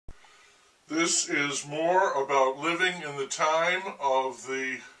This is more about living in the time of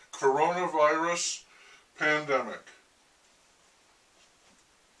the coronavirus pandemic.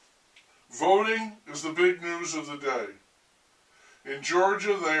 Voting is the big news of the day. In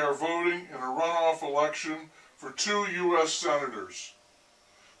Georgia, they are voting in a runoff election for 2 U.S. senators.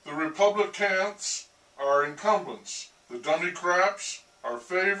 The Republicans are incumbents. The Democrats are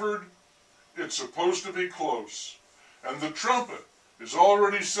favored. It's supposed to be close. And the trumpet is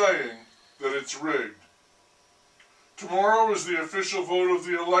already saying that it's rigged. Tomorrow is the official vote of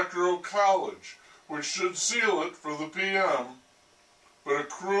the Electoral College, which should seal it for the PM, but a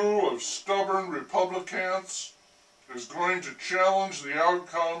crew of stubborn Republicans is going to challenge the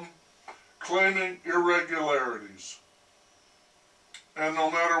outcome, claiming irregularities. And no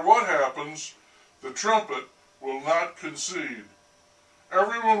matter what happens, the trumpet will not concede.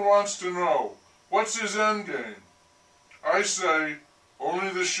 Everyone wants to know, what's his end game? I say, only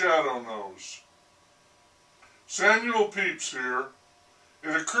the shadow knows. Samuel Pepys here.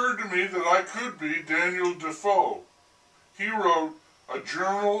 It occurred to me that I could be Daniel Defoe. He wrote A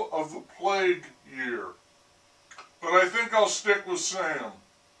Journal of the Plague Year. But I think I'll stick with Sam.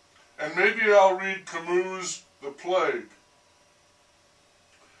 And maybe I'll read Camus' The Plague.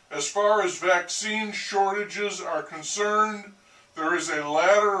 As far as vaccine shortages are concerned, there is a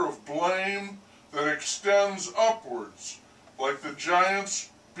ladder of blame that extends upwards, like the giant's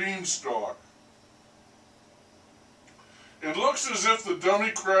beanstalk. It looks as if the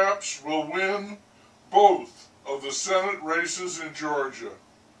Democrats will win both of the Senate races in Georgia.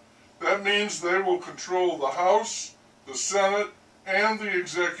 That means they will control the House, the Senate, and the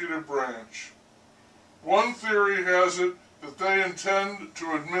executive branch. One theory has it that they intend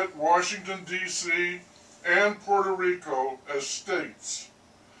to admit Washington, D.C. and Puerto Rico as states.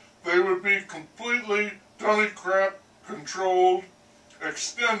 They would be completely Democrat-controlled,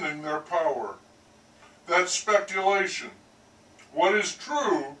 extending their power. That's speculation. What is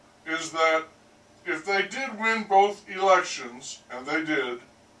true is that if they did win both elections, and they did,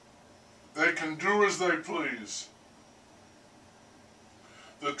 they can do as they please.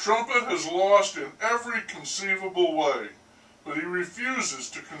 The trumpet has lost in every conceivable way, but he refuses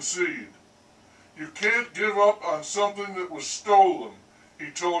to concede. You can't give up on something that was stolen, he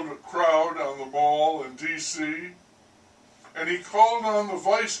told a crowd on the Mall in D.C., and he called on the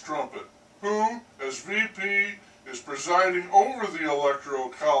vice trumpet, who, as VP, is presiding over the Electoral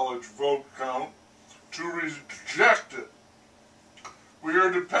College vote count, to reject it. We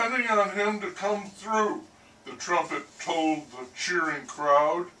are depending on him to come through, the trumpet told the cheering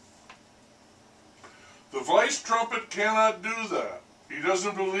crowd. The vice trumpet cannot do that. He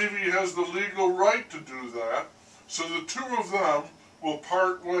doesn't believe he has the legal right to do that, so the two of them will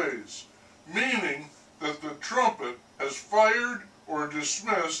part ways, meaning that the trumpet has fired or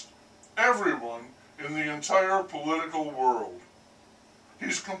dismissed everyone in the entire political world.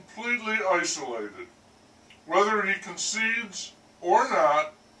 He's completely isolated. Whether he concedes or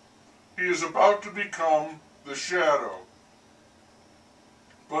not, he is about to become the shadow.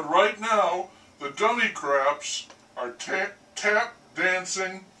 But right now, the Democrats are tap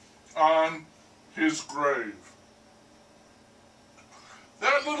dancing on his grave.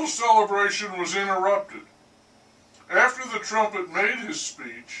 That little celebration was interrupted. After the trumpet made his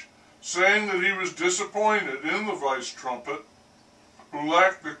speech, saying that he was disappointed in the vice trumpet, who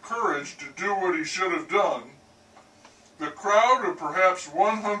lacked the courage to do what he should have done, the crowd of perhaps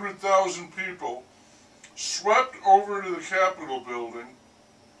 100,000 people swept over to the Capitol building,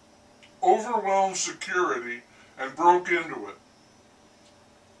 overwhelmed security, and broke into it.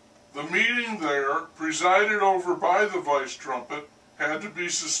 The meeting there, presided over by the vice trumpet, had to be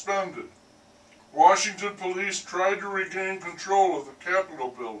suspended. Washington police tried to regain control of the Capitol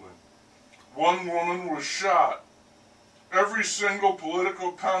building. One woman was shot. Every single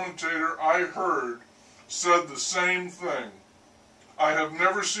political commentator I heard said the same thing. I have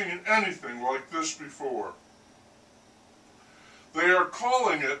never seen anything like this before. They are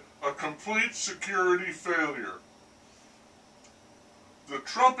calling it a complete security failure. The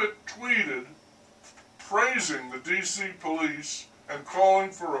trumpet tweeted praising the D.C. police and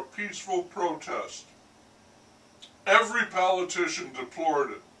calling for a peaceful protest. Every politician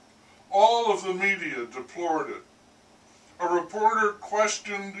deplored it. All of the media deplored it. A reporter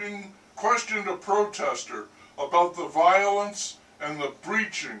questioned a protester about the violence and the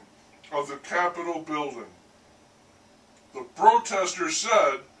breaching of the Capitol building. The protester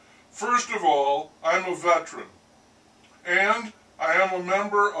said, "First of all, I'm a veteran, and I am a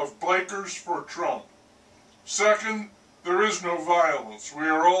member of Bikers for Trump. Second, there is no violence. We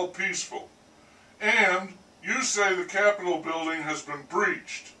are all peaceful. And you say the Capitol building has been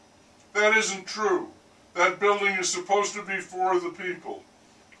breached. That isn't true. That building is supposed to be for the people.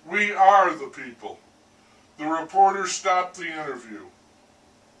 We are the people. The reporter stopped the interview.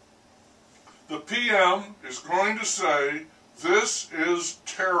 The PM is going to say, "This is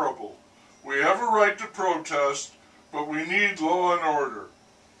terrible. We have a right to protest, but we need law and order."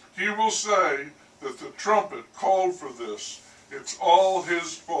 He will say that the trumpet called for this. It's all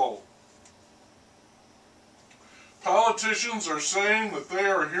his fault. Politicians are saying that they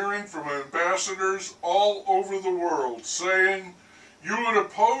are hearing from ambassadors all over the world saying, "You would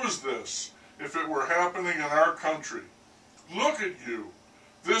oppose this if it were happening in our country. Look at you.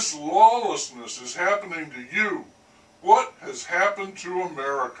 This lawlessness is happening to you. What has happened to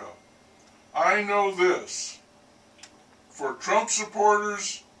America?" I know this. For Trump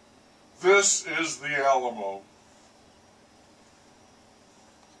supporters, this is the Alamo.